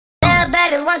up,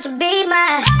 baby, won't you be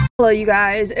mine? Hello you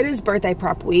guys, it is birthday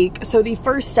prep week. So the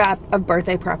first step of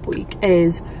birthday prep week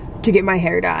is to get my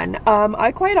hair done.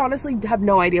 I quite honestly have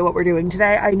no idea what we're doing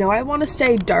today. I know I want to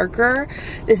stay darker.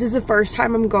 This is the first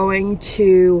time I'm going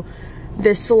to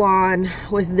this salon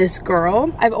with this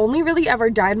girl. I've only really ever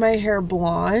dyed my hair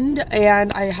blonde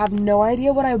and I have no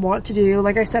idea what I want to do.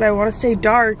 Like I said, I want to stay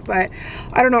dark, but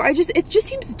I don't know. It just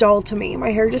seems dull to me.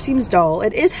 My hair just seems dull.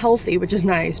 It is healthy, which is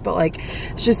nice, but like,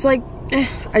 it's just like,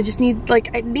 I just need,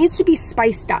 like, it needs to be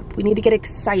spiced up. We need to get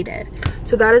excited.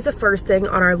 So that is the first thing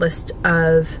on our list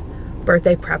of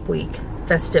birthday prep week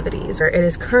festivities. It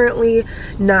is currently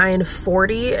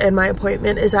 9:40 and my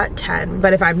appointment is at 10,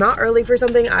 but if I'm not early for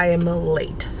something, I am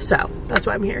late, so that's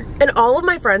why I'm here. And all of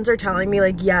my friends are telling me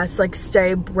like, yes, like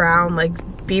stay brown, like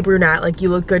be brunette, like you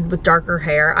look good with darker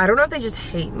hair. I don't know if they just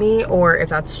hate me or if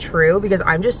that's true, because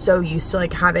I'm just so used to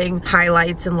like having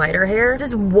highlights and lighter hair. This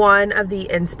is one of the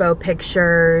inspo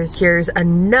pictures. Here's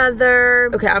another.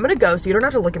 Okay, I'm gonna go so you don't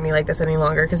have to look at me like this any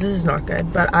longer because this is not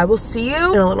good, but I will see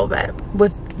you in a little bit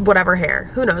with whatever hair.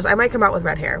 Who knows? I might come out with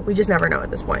red hair. We just never know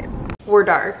at this point. We're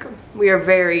dark. We are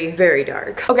very, very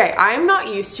dark. Okay, I'm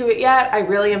not used to it yet. I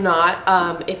really am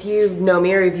not. If you know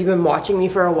me or if you've been watching me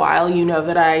for a while, you know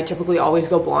that I typically always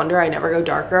go blonder. I never go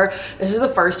darker. This is the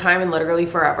first time in literally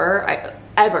forever,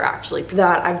 ever actually,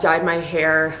 that I've dyed my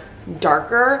hair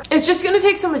darker. It's just gonna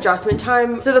take some adjustment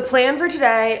time. So the plan for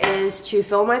today is to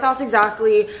film my thoughts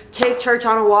exactly, take Church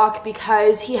on a walk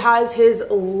because he has his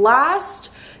last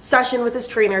session with his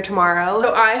trainer tomorrow.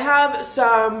 So I have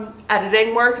some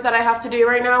editing work that I have to do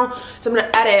right now. So I'm gonna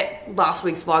edit last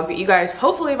week's vlog that you guys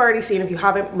hopefully have already seen. If you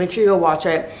haven't, make sure you go watch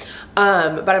it.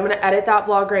 But I'm gonna edit that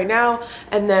vlog right now,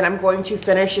 and then I'm going to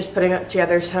finish just putting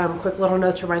together some quick little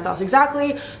notes for my thoughts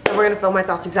exactly. Then we're gonna film my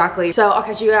thoughts exactly. So I'll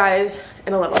catch you guys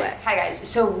in a little bit. Hi guys,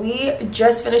 so we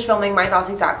just finished filming my thoughts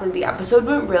exactly. The episode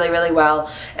went really, really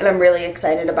well, and I'm really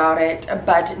excited about it.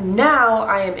 But now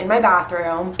I am in my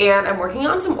bathroom, and I'm working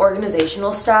on some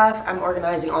organizational stuff. I'm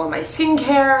organizing all of my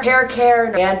skincare, hair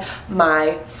care, and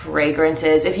my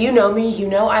fragrances. If you know me, you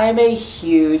know I am a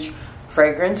huge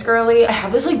fragrance girly. I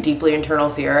have this like deeply internal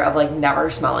fear of like never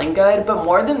smelling good, but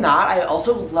more than that, I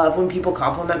also love when people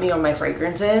compliment me on my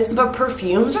fragrances. But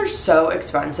perfumes are so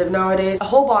expensive nowadays. A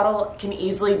whole bottle can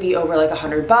easily be over like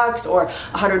 $100 or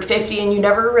 $150, and you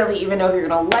never really even know if you're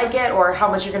gonna like it or how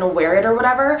much you're gonna wear it or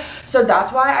whatever. So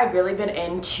that's why I've really been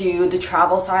into the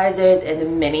travel sizes and the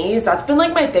minis. That's been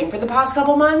like my thing for the past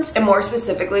couple months, and more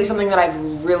specifically, something that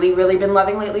I've really been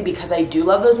loving lately, because I do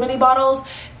love those mini bottles,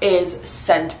 is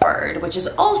Scentbird, which is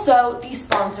also the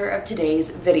sponsor of today's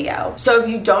video. So if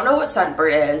you don't know what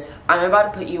Scentbird is, I'm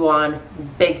about to put you on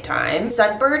big time.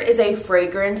 Scentbird is a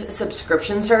fragrance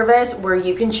subscription service where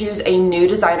you can choose a new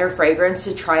designer fragrance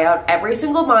to try out every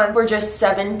single month for just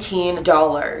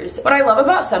 $17. What I love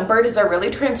about Scentbird is they're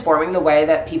really transforming the way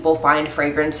that people find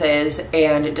fragrances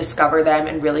and discover them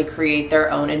and really create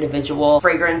their own individual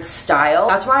fragrance style.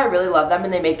 That's why I really love them,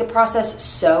 and they make the process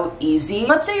so easy.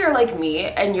 Let's say you're like me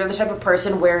and you're the type of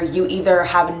person where you either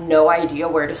have no idea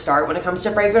where to start when it comes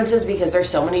to fragrances because there's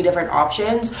so many different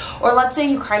options, or let's say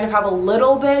you kind of have a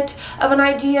little bit of an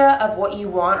idea of what you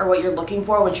want or what you're looking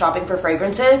for when shopping for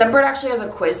fragrances. Scentbird actually has a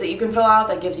quiz that you can fill out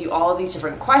that gives you all of these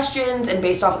different questions, and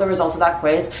based off of the results of that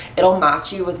quiz, it'll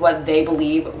match you with what they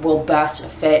believe will best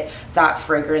fit that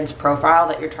fragrance profile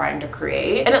that you're trying to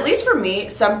create. And at least for me,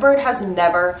 Scentbird has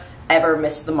never ever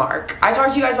missed the mark. I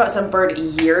talked to you guys about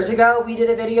Scentbird years ago. We did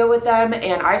a video with them,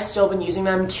 and I've still been using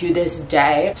them to this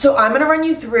day. So I'm gonna run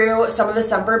you through some of the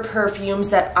Scentbird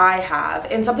perfumes that I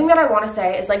have. And something that I wanna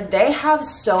say is like, they have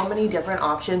so many different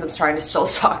options. I'm trying to still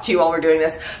talk to you while we're doing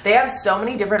this. They have so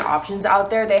many different options out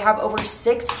there. They have over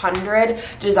 600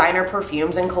 designer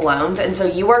perfumes and colognes, and so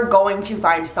you are going to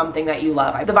find something that you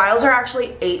love. The vials are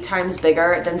actually 8 times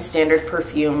bigger than standard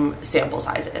perfume sample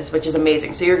sizes, which is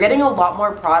amazing. So you're getting a lot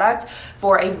more product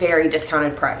for a very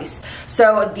discounted price.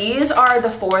 So these are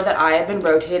the 4 that I have been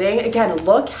rotating. Again,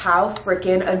 look how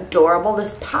freaking adorable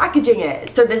this packaging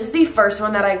is. So this is the first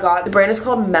one that I got. The brand is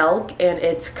called Milk, and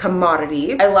it's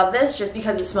Commodity. I love this just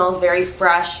because it smells very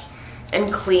fresh and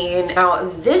clean. Now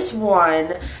this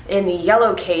one in the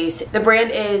yellow case, the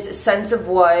brand is Scents of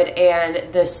Wood,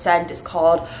 and the scent is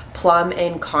called Plum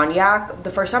and Cognac.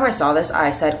 The first time I saw this,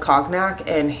 I said cognac,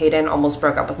 and Hayden almost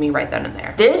broke up with me right then and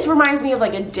there. This reminds me of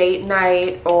like a date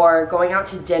night or going out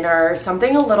to dinner,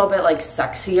 something a little bit like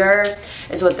sexier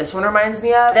is what this one reminds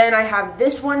me of. Then I have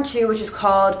this one too, which is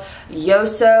called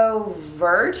Yoso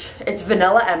Vert. It's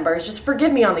Vanilla Embers. Just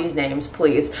forgive me on these names,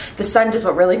 please. The scent is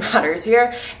what really matters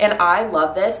here, and I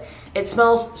love this. It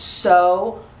smells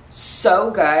so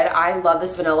So good. I love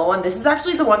this vanilla one. This is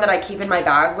actually the one that I keep in my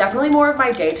bag. Definitely more of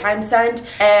my daytime scent.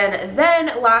 And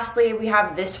then lastly, we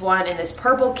have this one in this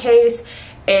purple case.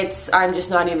 I'm just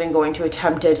not even going to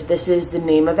attempt it. This is the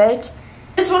name of it.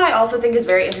 This one I also think is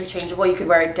very interchangeable. You could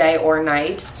wear it day or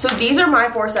night. So these are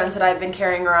my 4 scents that I've been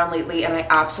carrying around lately, and I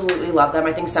absolutely love them.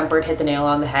 I think Scentbird hit the nail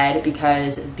on the head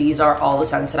because these are all the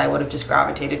scents that I would have just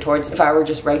gravitated towards if I were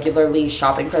just regularly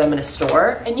shopping for them in a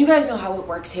store. And you guys know how it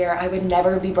works here. I would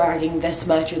never be bragging this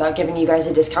much without giving you guys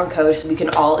a discount code so we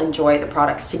can all enjoy the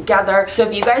products together. So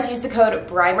if you guys use the code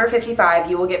BRIMER55,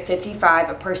 you will get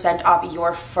 55% off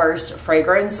your first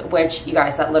fragrance, which, you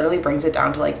guys, that literally brings it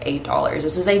down to like $8.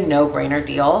 This is a no-brainer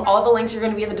deal. All the links are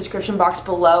going to be in the description box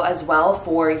below as well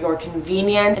for your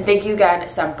convenience. And thank you again,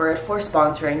 Scentbird, for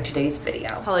sponsoring today's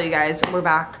video. Hello, you guys. We're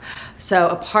back.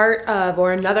 So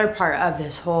another part of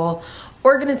this whole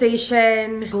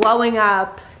organization, blowing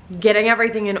up, getting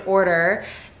everything in order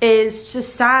is to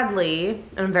sadly,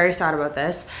 and I'm very sad about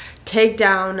this, take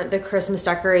down the Christmas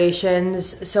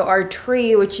decorations. So our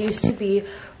tree, which used to be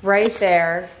right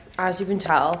there, as you can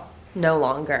tell, no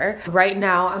longer. Right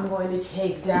now, I'm going to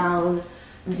take down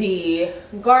the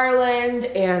garland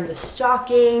and the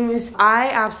stockings.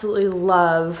 I absolutely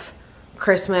love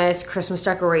Christmas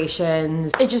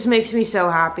decorations. It just makes me so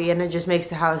happy, and it just makes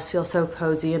the house feel so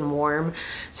cozy and warm.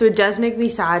 So it does make me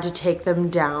sad to take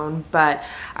them down, but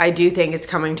I do think it's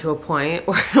coming to a point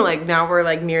where like now we're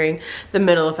like nearing the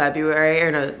middle of February,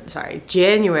 or no, sorry,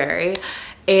 January.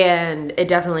 And it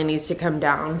definitely needs to come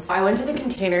down. I went to the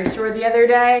Container Store the other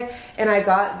day and I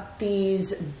got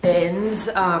these bins.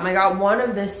 I got one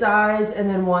of this size and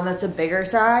then one that's a bigger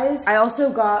size. I also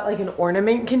got like an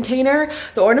ornament container.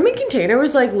 The ornament container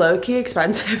was like low-key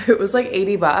expensive. It was like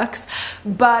 80 bucks,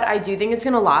 but I do think it's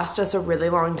gonna last us a really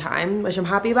long time, which I'm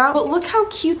happy about. But look how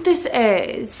cute this is.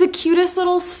 It's the cutest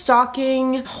little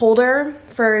stocking holder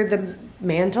for the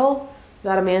mantle. Is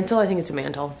that a mantle? I think it's a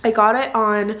mantle. I got it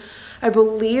on, I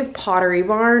believe, Pottery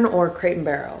Barn or Crate and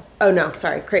Barrel. Oh no,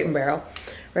 sorry, Crate and Barrel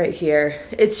right here.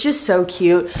 It's just so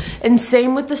cute. And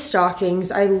same with the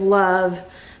stockings. I love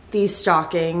these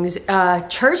stockings.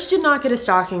 Church did not get a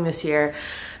stocking this year.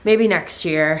 Maybe next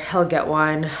year he'll get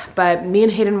one. But me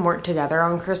and Hayden weren't together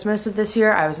on Christmas of this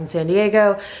year. I was in San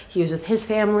Diego. He was with his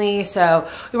family. So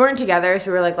we weren't together.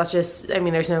 So we were like, let's just, I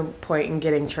mean, there's no point in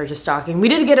getting Church a stocking. We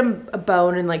did get him a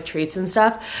bone and like treats and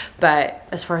stuff. But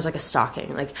as far as like a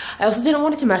stocking, like I also didn't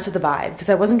want it to mess with the vibe because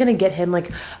I wasn't going to get him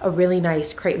like a really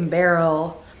nice Crate and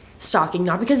Barrel stocking.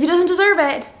 Not because he doesn't deserve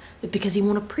it, but because he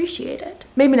won't appreciate it.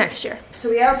 Maybe next year. So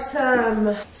we have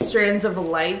some strands of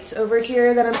lights over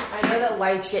here that I know that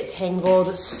lights get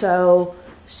tangled so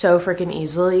freaking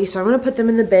easily. So I'm gonna put them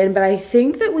in the bin, but I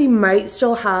think that we might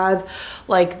still have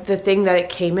like the thing that it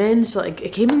came in. So like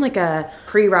it came in like a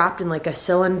pre-wrapped in like a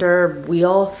cylinder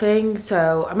wheel thing.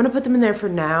 So I'm gonna put them in there for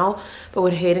now. But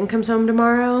when Hayden comes home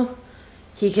tomorrow,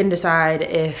 he can decide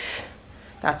if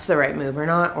that's the right move or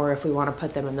not, or if we want to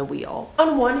put them in the wheel.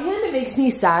 On one hand, it makes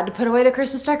me sad to put away the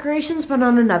Christmas decorations, but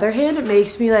on another hand, it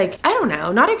makes me like, I don't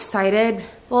know, not excited.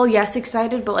 Well, yes,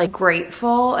 excited, but like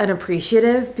grateful and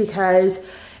appreciative because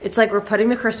it's like we're putting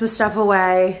the Christmas stuff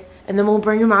away and then we'll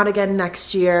bring them out again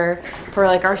next year for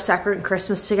like our second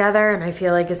Christmas together. And I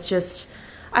feel like it's just,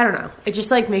 I don't know. It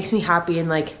just like makes me happy and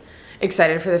like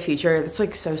excited for the future. It's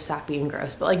like so sappy and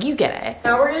gross, but like you get it.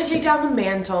 Now we're gonna take down the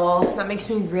mantle. That makes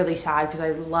me really sad because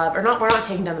I love, or not, we're not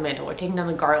taking down the mantle, we're taking down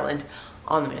the garland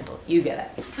on the mantle. You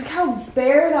get it. Look how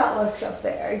bare that looks up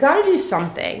there. You gotta do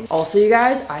something. Also, you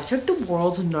guys, I took the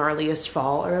world's gnarliest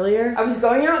fall earlier. I was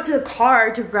going out to the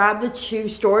car to grab the 2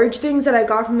 storage things that I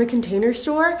got from the Container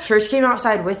Store. Church came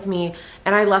outside with me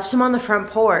and I left him on the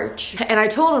front porch. And I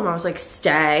told him, I was like,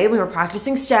 stay. We were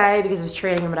practicing stay because I was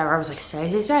training and whatever. I was like,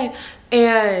 stay.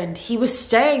 And he was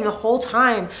staying the whole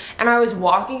time. And I was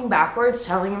walking backwards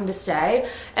telling him to stay.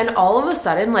 And all of a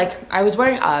sudden, like, I was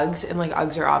wearing Uggs, and like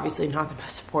Uggs are obviously not the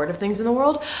most supportive things in the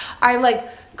world. I like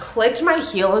clicked my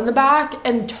heel in the back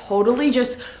and totally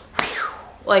just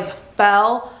like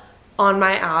fell on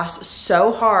my ass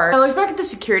so hard. I looked back at the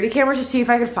security camera to see if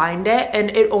I could find it, and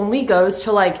it only goes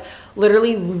to like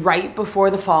literally right before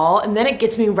the fall, and then it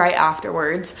gets me right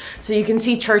afterwards. So you can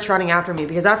see Church running after me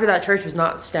because after that, Church was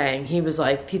not staying. He was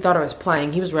like, he thought I was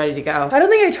playing. He was ready to go. I don't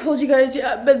think I told you guys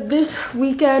yet, but this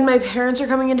weekend my parents are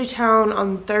coming into town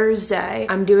on Thursday.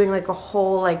 I'm doing like a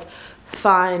whole like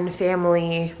fun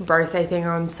family birthday thing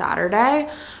on Saturday.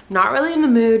 Not really in the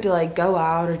mood to like go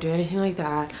out or do anything like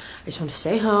that. I just want to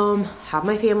stay home, have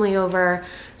my family over.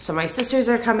 So my sisters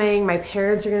are coming, my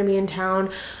parents are gonna be in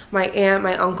town, my aunt,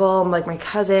 my uncle, like my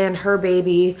cousin, her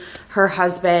baby, her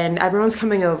husband, everyone's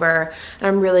coming over, and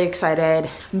I'm really excited.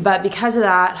 But because of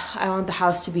that, I want the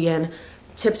house to be in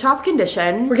tip-top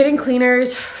condition. We're getting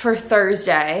cleaners for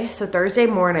Thursday, so Thursday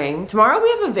morning. Tomorrow we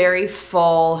have a very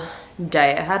full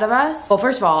day ahead of us. Well,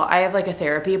 first of all, I have like a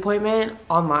therapy appointment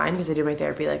online because I do my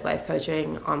therapy, like life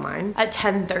coaching online at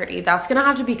 10:30. That's gonna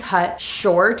have to be cut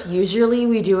short. Usually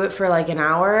we do it for like an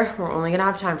hour. We're only gonna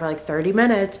have time for like 30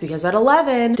 minutes because at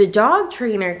 11, the dog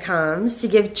trainer comes to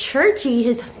give Churchy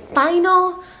his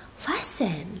final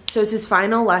lesson. So it's his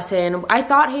final lesson. I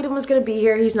thought Hayden was gonna be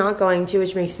here. He's not going to,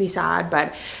 which makes me sad,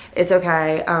 but it's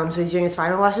okay. So he's doing his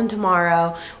final lesson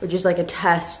tomorrow, which is like a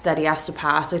test that he has to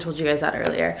pass. I told you guys that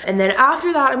earlier. And then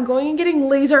after that, I'm going and getting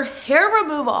laser hair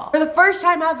removal for the first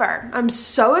time ever. I'm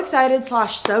so excited /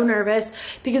 so nervous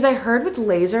because I heard with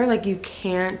laser, like you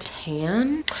can't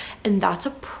tan, and that's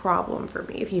a problem for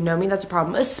me. If you know me, that's a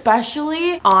problem,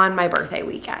 especially on my birthday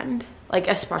weekend. Like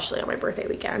especially on my birthday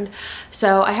weekend.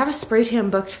 So I have a spray tan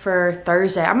booked for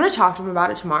Thursday. I'm gonna talk to him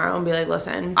about it tomorrow and be like,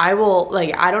 listen, I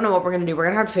don't know what we're gonna do. We're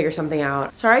gonna have to figure something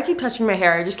out. Sorry I keep touching my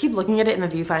hair. I just keep looking at it in the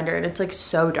viewfinder and it's like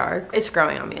so dark. It's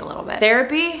growing on me a little bit.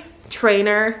 Therapy,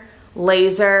 trainer,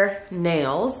 laser,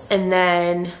 nails, and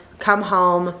then come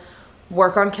home,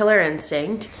 work on Killer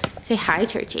Instinct. Say hi,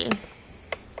 Churchy.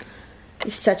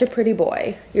 You're such a pretty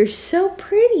boy. You're so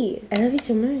pretty. I love you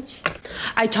so much.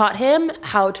 I taught him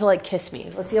how to like kiss me.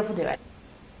 Let's see if he'll do it.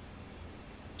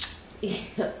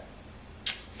 Yeah.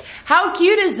 How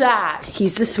cute is that?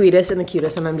 He's the sweetest and the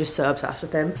cutest and I'm just so obsessed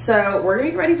with him. So we're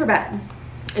gonna get ready for bed.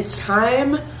 It's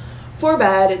time for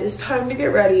bed. It is time to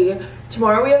get ready.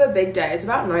 Tomorrow we have a big day. It's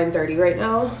about 9:30 right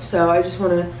now. So I just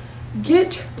wanna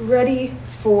get ready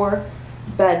for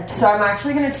bed. So I'm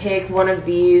actually gonna take one of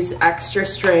these extra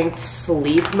strength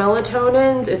sleep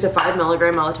melatonins. It's a 5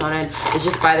 milligram melatonin. It's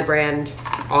just by the brand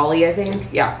Ollie, I think.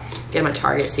 Yeah, get them at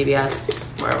Target, CVS,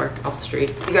 wherever, off the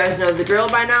street. You guys know the drill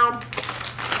by now.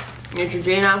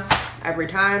 Neutrogena, every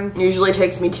time. Usually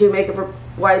takes me 2 makeup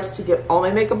wipes to get all my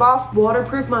makeup off.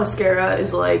 Waterproof mascara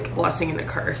is like a blessing and a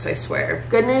curse, I swear.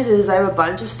 Good news is I have a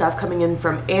bunch of stuff coming in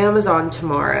from Amazon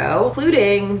tomorrow,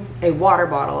 including a water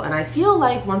bottle. And I feel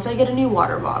like once I get a new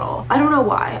water bottle, I don't know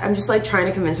why, I'm just like trying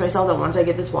to convince myself that once I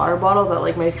get this water bottle that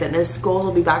like my fitness goals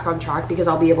will be back on track because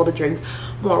I'll be able to drink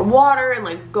more water and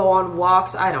like go on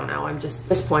walks. I don't know, at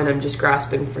this point I'm just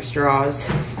grasping for straws.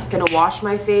 Gonna wash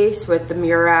my face with the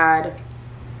Murad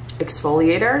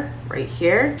exfoliator right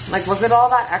here. Like look at all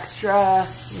that extra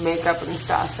makeup and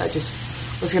stuff that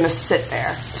just was gonna sit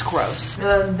there. It's gross.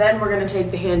 And then we're gonna take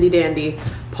the handy dandy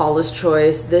Paula's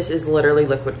Choice. This is literally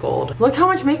liquid gold. Look how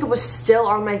much makeup was still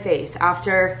on my face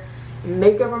after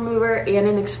makeup remover and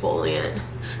an exfoliant.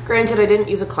 Granted, I didn't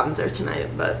use a cleanser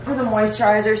tonight, but for the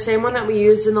moisturizer, same one that we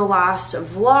used in the last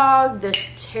vlog, this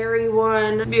Terry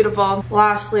one, beautiful.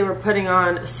 Lastly, we're putting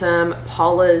on some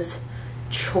Paula's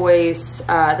Choice.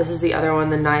 This is the other one,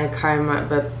 the Niacinamide,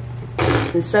 but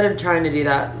instead of trying to do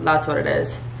that, that's what it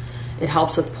is. It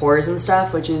helps with pores and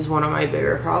stuff, which is one of my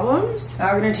bigger problems.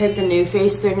 Now we're gonna take the New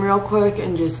Face thing real quick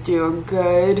and just do a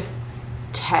good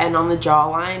 10 on the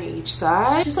jawline each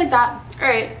side. Just like that. All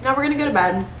right, now we're gonna go to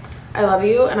bed. I love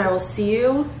you and I will see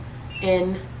you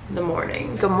in the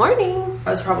morning. Good morning.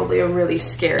 That was probably a really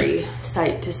scary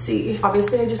sight to see.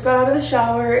 Obviously, I just got out of the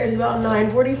shower. It is about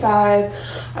 9:45.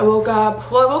 I woke up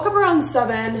around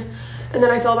 7 and then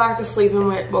I fell back asleep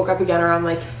and woke up again around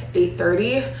like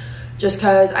 8:30 just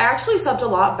because I actually slept a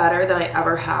lot better than I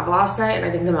ever have last night and I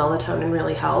think the melatonin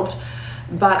really helped.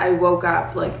 But I woke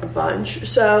up like a bunch.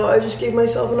 So I just gave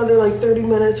myself another like 30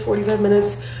 minutes, 45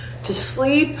 minutes to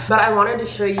sleep. But I wanted to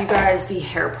show you guys the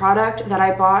hair product that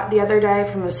I bought the other day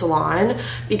from the salon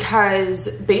because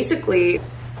basically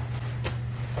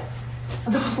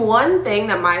the one thing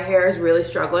that my hair is really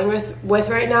struggling with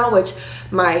right now, which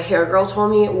my hair girl told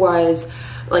me, was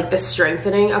like the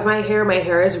strengthening of my hair. My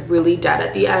hair is really dead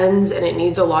at the ends and it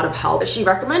needs a lot of help. She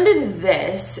recommended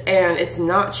this and it's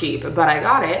not cheap, but I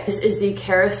got it. This is the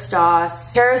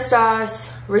Kerastase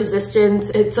Resistance.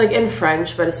 It's like in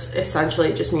French, but it's essentially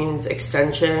it just means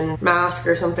extension mask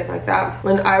or something like that.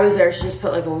 When I was there, she just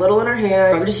put like a little in her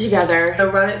hand, rubbed it together. I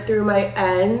run it through my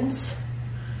ends,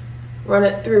 run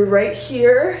it through right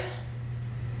here.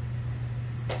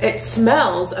 It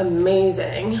smells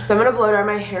amazing. So I'm gonna blow dry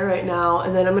my hair right now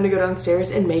and then I'm gonna go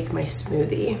downstairs and make my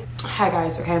smoothie. Hi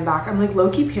guys, okay, I'm back. I'm like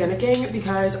low-key panicking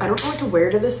because I don't know what to wear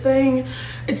to this thing.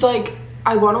 It's like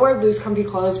I want to wear loose comfy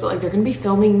clothes, but like they're gonna be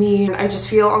filming me and I just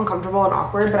feel uncomfortable and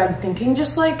awkward. But I'm thinking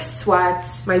just like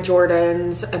sweats, my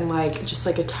Jordans, and like just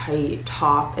like a tight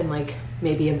top and like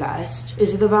maybe a vest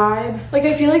is the vibe. Like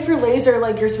I feel like for Laser,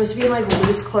 like you're supposed to be in like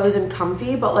loose clothes and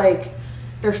comfy, but like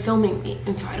they're filming me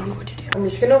and so I don't know what to do. I'm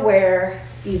just gonna wear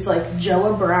these like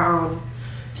Joa Brown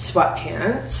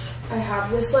sweatpants. I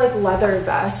have this like leather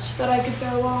vest that I could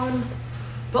throw on,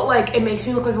 but like it makes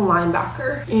me look like a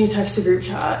linebacker. You need to text the group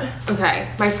chat. Okay,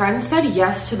 my friend said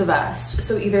yes to the vest,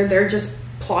 so either they're just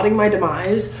plotting my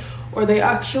demise or they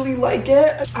actually like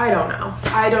it. I don't know.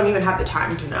 I don't even have the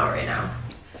time to know right now.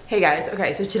 Hey guys,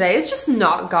 okay, so today has just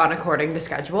not gone according to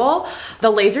schedule. The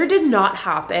Laser did not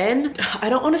happen. I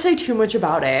don't want to say too much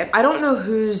about it. I don't know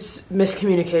whose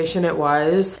miscommunication it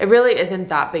was. It really isn't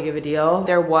that big of a deal.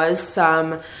 There was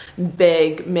some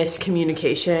big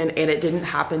miscommunication and it didn't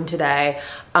happen today,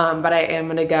 but I am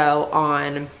gonna go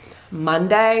on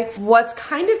Monday. What's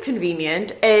kind of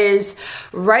convenient is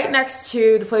right next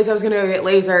to the place I was gonna go get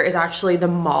Laser is actually the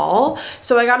mall.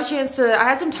 So I got a chance to, I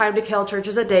had some time to kill. Church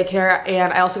was at daycare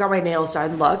and I also got my nails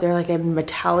done. Look, they're like a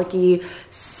metallic-y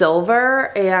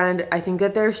silver and I think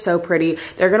that they're so pretty.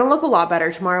 They're gonna look a lot better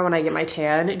tomorrow when I get my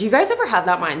tan. Do you guys ever have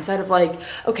that mindset of like,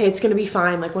 okay, it's gonna be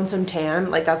fine like once I'm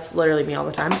tan? Like that's literally me all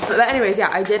the time. But anyways, yeah,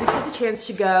 I did get the chance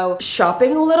to go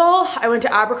shopping a little. I went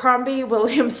to Abercrombie,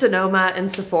 Williams-Sonoma,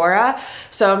 and Sephora.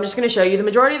 So I'm just gonna show you. The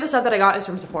majority of the stuff that I got is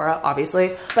from Sephora,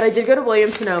 obviously. But I did go to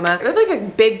Williams-Sonoma. They're like a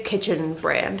big kitchen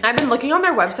brand. I've been looking on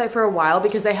their website for a while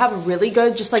because they have really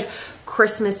good just like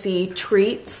Christmassy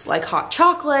treats like hot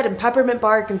chocolate and peppermint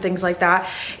bark and things like that.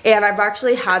 And I've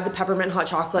actually had the peppermint hot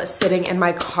chocolate sitting in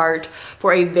my cart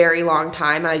for a very long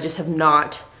time and I just have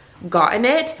not gotten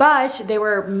it, but they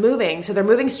were moving, so they're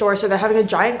moving stores, so they're having a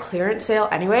giant clearance sale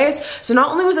anyways. So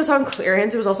not only was this on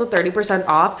clearance, it was also 30%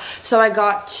 off. So I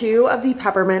got 2 of the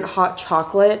peppermint hot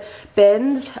chocolate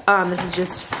bins. This is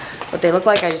just what they look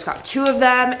like. I just got 2 of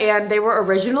them and they were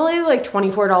originally like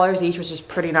 $24 each, which is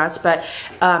pretty nuts, but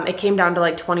it came down to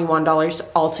like $21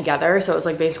 altogether. So it was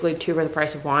like basically 2 for the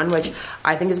price of 1, which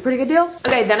I think is a pretty good deal.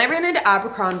 Okay, then I ran into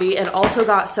Abercrombie and also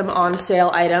got some on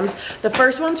sale items. The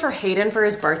first one's for Hayden for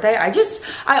his birthday.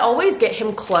 I always get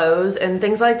him clothes and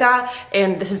things like that,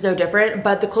 and this is no different,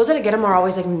 but the clothes that I get him are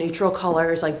always like neutral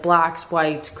colors, like blacks,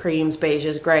 whites, creams,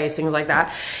 beiges, grays, things like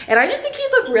that. And I just think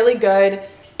he'd look really good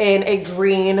in a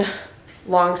green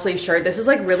long sleeve shirt. This is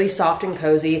like really soft and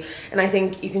cozy, and I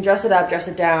think you can dress it up, dress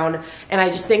it down, and I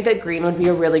just think that green would be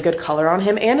a really good color on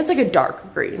him, and it's like a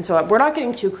dark green, so we're not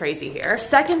getting too crazy here.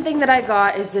 Second thing that I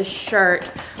got is this shirt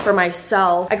for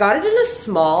myself. I got it in a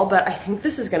small, but I think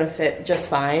this is gonna fit just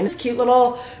fine. This cute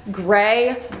little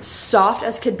gray, soft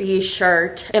as could be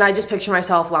shirt, and I just picture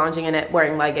myself lounging in it,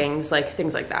 wearing leggings, like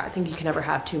things like that. I think you can never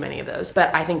have too many of those,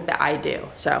 but I think that I do,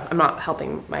 so I'm not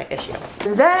helping my issue.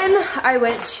 And then I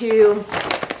went to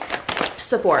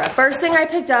Sephora. First thing I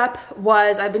picked up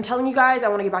was, I've been telling you guys I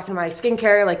want to get back into my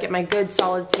skincare, like get my good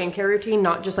solid skincare routine,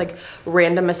 not just like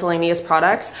random miscellaneous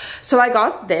products. So I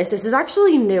got this. This is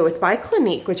actually new. It's by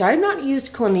Clinique, which I have not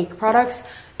used Clinique products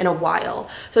in a while.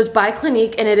 So it's by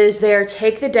Clinique and it is their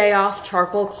Take the Day Off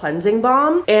Charcoal Cleansing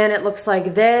Balm, and it looks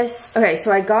like this. Okay,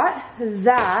 so I got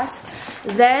that.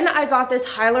 Then I got this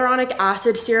hyaluronic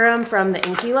acid serum from the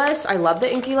Inkey List. I love the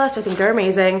Inkey List. I think they're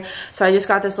amazing. So I just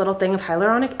got this little thing of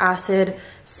hyaluronic acid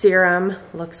serum.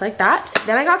 Looks like that.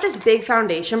 Then I got this big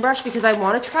foundation brush because I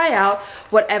want to try out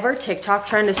whatever TikTok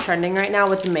trend is trending right now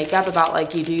with the makeup, about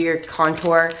like you do your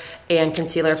contour and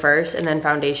concealer first and then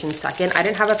foundation second. I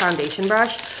didn't have a foundation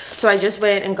brush, so I just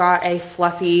went and got a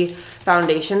fluffy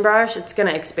foundation brush. It's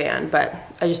gonna expand, but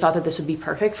I just thought that this would be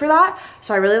perfect for that.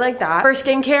 So I really like that. For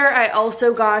skincare, I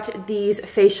also got these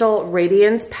facial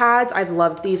radiance pads. I've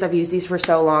loved these. I've used these for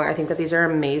so long. I think that these are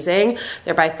amazing.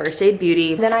 They're by First Aid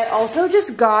Beauty. Then I also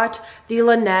just got the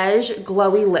Laneige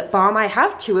Glowy Lip Balm. I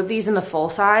have 2 of these in the full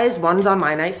size. One's on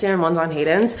my nightstand, one's on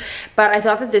Hayden's. But I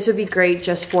thought that this would be great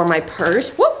just for my purse.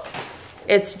 Whoop!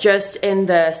 It's just in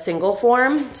the single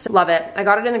form. So love it. I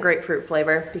got it in the grapefruit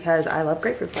flavor because I love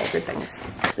grapefruit flavored things.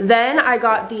 Then I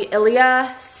got the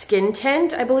Ilia Skin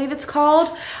Tint, I believe it's called.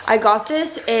 I got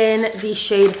this in the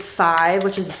shade 5,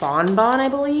 which is Bon Bon, I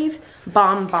believe.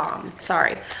 Bomb Bomb,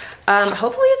 sorry.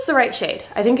 Hopefully it's the right shade.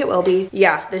 I think it will be.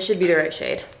 Yeah, this should be the right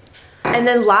shade. And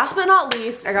then last but not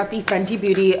least, I got the Fenty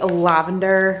Beauty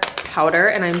Lavender Powder,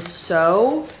 and I'm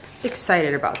so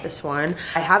excited about this one.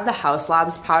 I have the Haus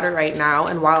Labs powder right now,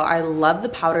 and while I love the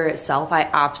powder itself, I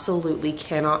absolutely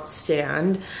cannot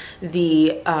stand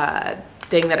the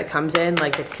thing that it comes in,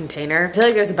 like the container. I feel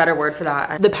like there's a better word for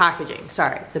that. The packaging,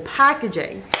 sorry, the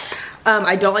packaging.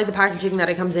 I don't like the packaging that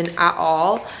it comes in at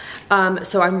all.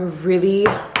 So I'm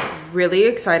really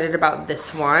excited about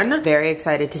this one. Very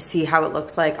excited to see how it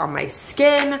looks like on my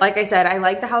skin. Like I said, I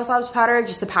like the Haus Labs powder,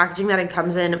 just the packaging that it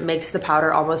comes in makes the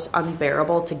powder almost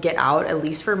unbearable to get out, at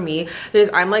least for me, because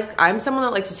I'm someone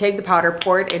that likes to take the powder,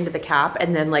 pour it into the cap,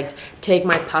 and then like take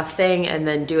my puff thing and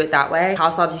then do it that way.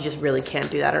 Haus Labs, you just really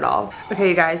can't do that at all. Okay,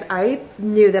 you guys, I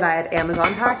knew that I had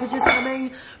Amazon packages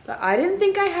coming, but I didn't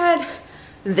think I had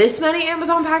this many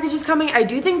Amazon packages coming. I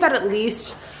do think that at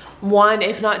least one,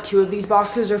 if not two of these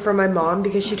boxes are from my mom,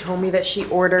 because she told me that she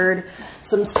ordered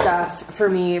some stuff for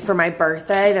me for my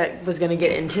birthday that was gonna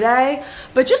get in today.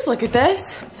 But just look at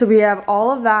this. So we have all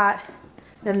of that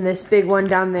and this big one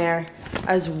down there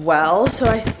as well. So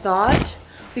I thought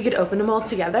we could open them all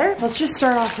together. Let's just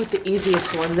start off with the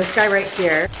easiest one, this guy right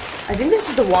here. I think this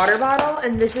is the water bottle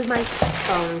and this is my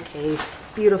phone case.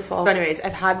 Beautiful. So anyways,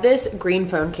 I've had this green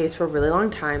phone case for a really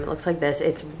long time. It looks like this.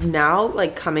 It's now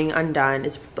like coming undone.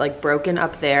 It's like broken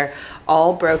up there,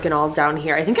 all broken all down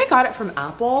here. I think I got it from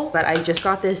Apple, but I just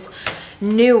got this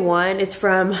new one. It's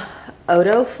from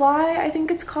Odofly, I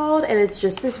think it's called, and it's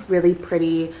just this really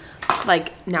pretty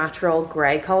like natural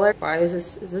gray color. Why is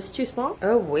this too small?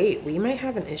 Oh wait, we might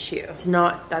have an issue. It's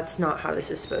not, that's not how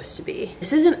this is supposed to be.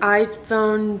 This is an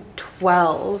iPhone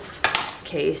 12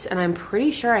 case, and I'm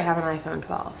pretty sure I have an iPhone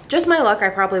 12. Just my luck, I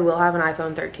probably will have an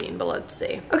iPhone 13, but let's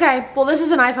see. Okay, well this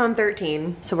is an iPhone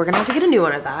 13, so we're gonna have to get a new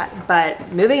one of that.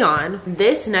 But moving on,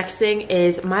 this next thing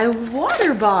is my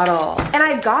water bottle. And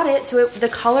I got it so the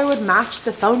color would match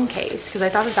the phone case, because I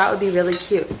thought that would be really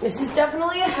cute. This is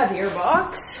definitely a heavier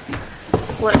box.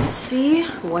 Let's see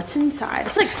what's inside.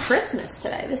 It's like Christmas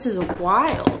today. This is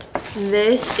wild.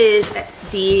 This is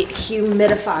the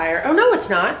humidifier. Oh no, it's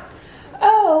not.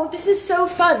 Oh, this is so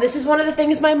fun. This is one of the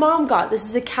things my mom got. This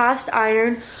is a cast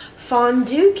iron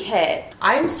fondue kit.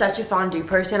 I'm such a fondue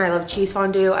person. I love cheese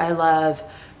fondue. I love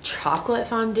chocolate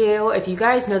fondue. If you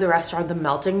guys know the restaurant, The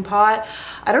Melting Pot,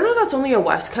 I don't know if that's only a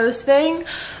West Coast thing,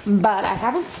 but I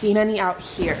haven't seen any out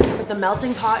here. But The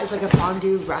Melting Pot is like a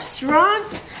fondue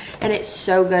restaurant, and it's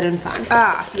so good and fun.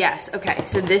 Ah, yes, okay.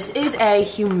 So this is a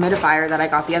humidifier that I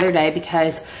got the other day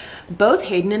because both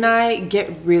Hayden and I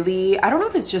get really, I don't know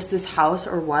if it's just this house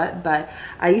or what, but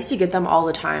I used to get them all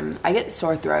the time. I get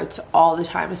sore throats all the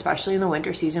time, especially in the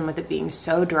winter season with it being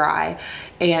so dry.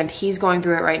 And he's going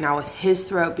through it right now with his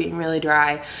throat being really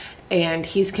dry. And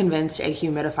he's convinced a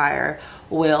humidifier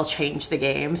will change the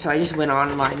game. So I just went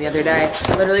online the other day.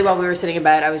 Literally while we were sitting in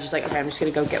bed, I was just like, okay, I'm just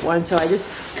gonna go get one. So I just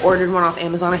ordered one off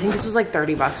Amazon. I think this was like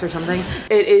 30 bucks or something.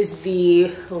 It is the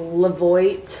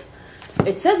Levoit.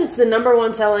 It says it's the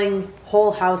 #1 selling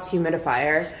whole house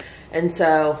humidifier. And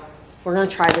so we're gonna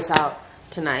try this out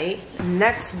tonight.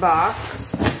 Next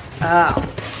box,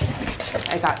 oh,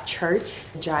 I got Church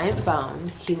giant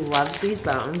bone. He loves these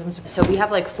bones. So we have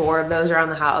like 4 of those around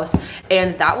the house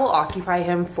and that will occupy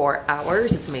him for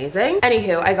hours. It's amazing.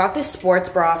 Anywho, I got this sports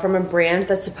bra from a brand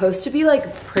that's supposed to be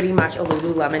like pretty much a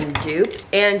Lululemon dupe.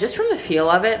 And just from the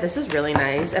feel of it, this is really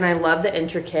nice. And I love the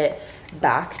intricate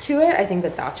back to it. I think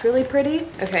that that's really pretty.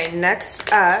 Okay,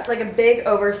 next up, it's like a big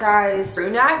oversized crew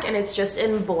neck and it's just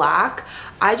in black.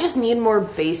 I just need more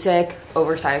basic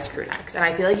oversized crew necks and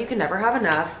I feel like you can never have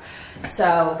enough.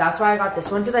 So that's why I got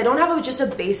this one, because I don't have just a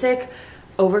basic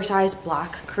oversized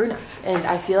black crew neck and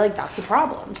I feel like that's a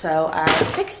problem. So I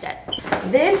fixed it.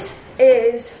 This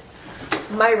is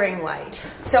my ring light.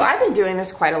 So I've been doing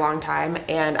this quite a long time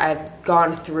and I've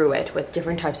gone through it with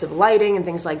different types of lighting and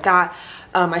things like that.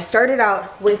 I started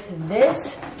out with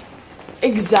this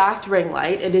exact ring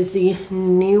light. It is the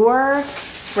Neewer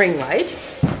ring light.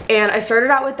 And I started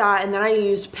out with that and then I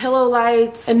used pillow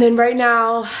lights. And then right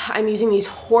now I'm using these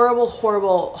horrible,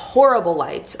 horrible, horrible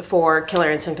lights for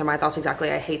Killer Instinct on my thoughts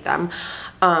exactly. I hate them.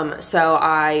 So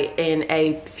I, in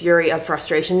a fury of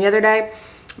frustration the other day,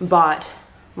 bought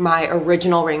my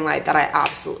original ring light that I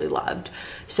absolutely loved.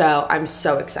 So I'm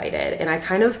so excited. And I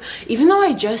kind of, even though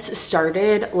I just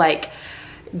started like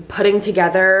putting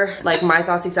together like my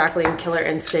thoughts exactly and Killer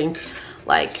Instinct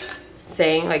like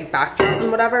thing, like backdrop and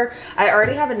whatever, I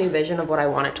already have a new vision of what I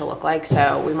want it to look like,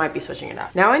 so we might be switching it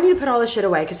up. Now I need to put all this shit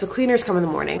away because the cleaners come in the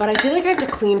morning, but I feel like I have to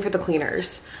clean for the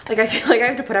cleaners. Like I feel like I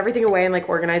have to put everything away and like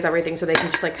organize everything so they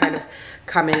can just like kind of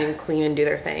come in and clean and do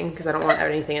their thing because I don't want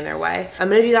anything in their way. I'm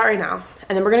gonna do that right now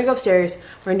and then we're gonna go upstairs,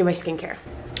 we're gonna do my skincare.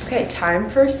 Okay, time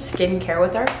for skincare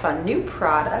with our fun new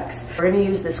products. We're gonna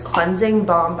use this cleansing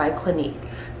balm by Clinique,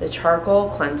 the charcoal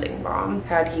cleansing balm.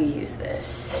 How do you use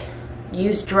this?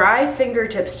 Use dry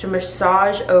fingertips to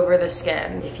massage over the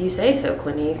skin. If you say so,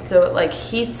 Clinique. So it like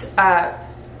heats up,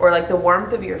 or like the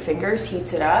warmth of your fingers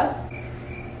heats it up.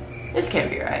 This can't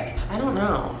be right. I don't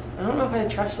know. I don't know if I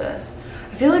trust this.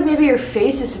 I feel like maybe your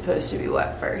face is supposed to be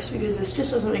wet first because this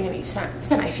just doesn't make any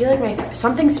sense. And I feel like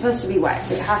something's supposed to be wet.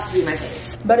 It has to be my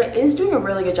face. But it is doing a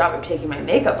really good job of taking my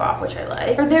makeup off, which I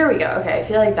like. Or there we go. Okay, I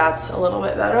feel like that's a little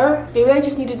bit better. Maybe I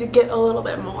just needed to get a little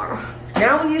bit more.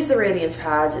 Now we use the Radiance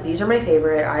pads. These are my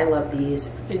favorite. I love these.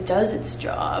 It does its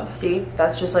job. See,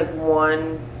 that's just like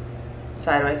one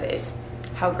side of my face.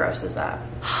 How gross is that?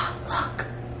 Look.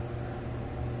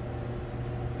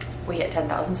 We hit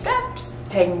 10,000 steps.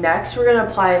 Okay, next we're gonna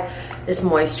apply this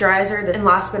moisturizer. And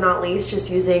last but not least, just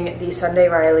using the Sunday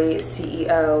Riley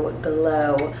CEO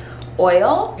Glow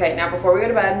Oil. Okay, now before we go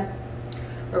to bed,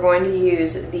 we're going to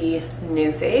use the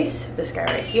NuFace, this guy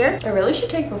right here. I really should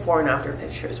take before and after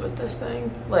pictures with this thing.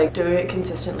 Like doing it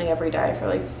consistently every day for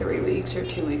like 3 weeks or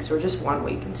 2 weeks or just 1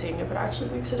 week and seeing if it actually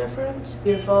makes a difference.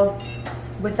 Beautiful.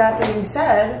 With that being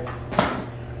said,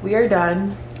 we are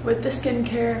done with the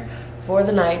skincare for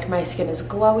the night. My skin is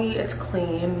glowy, it's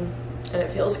clean, and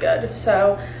it feels good.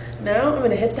 So now I'm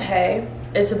gonna hit the hay.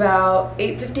 It's about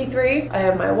 8:53. I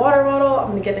have my water bottle. I'm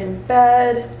gonna get in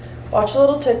bed, watch a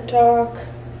little TikTok,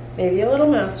 maybe a little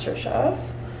MasterChef,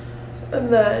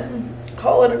 and then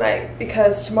call it a night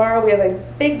because tomorrow we have a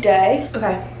big day.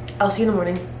 Okay, I'll see you in the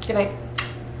morning. Good night.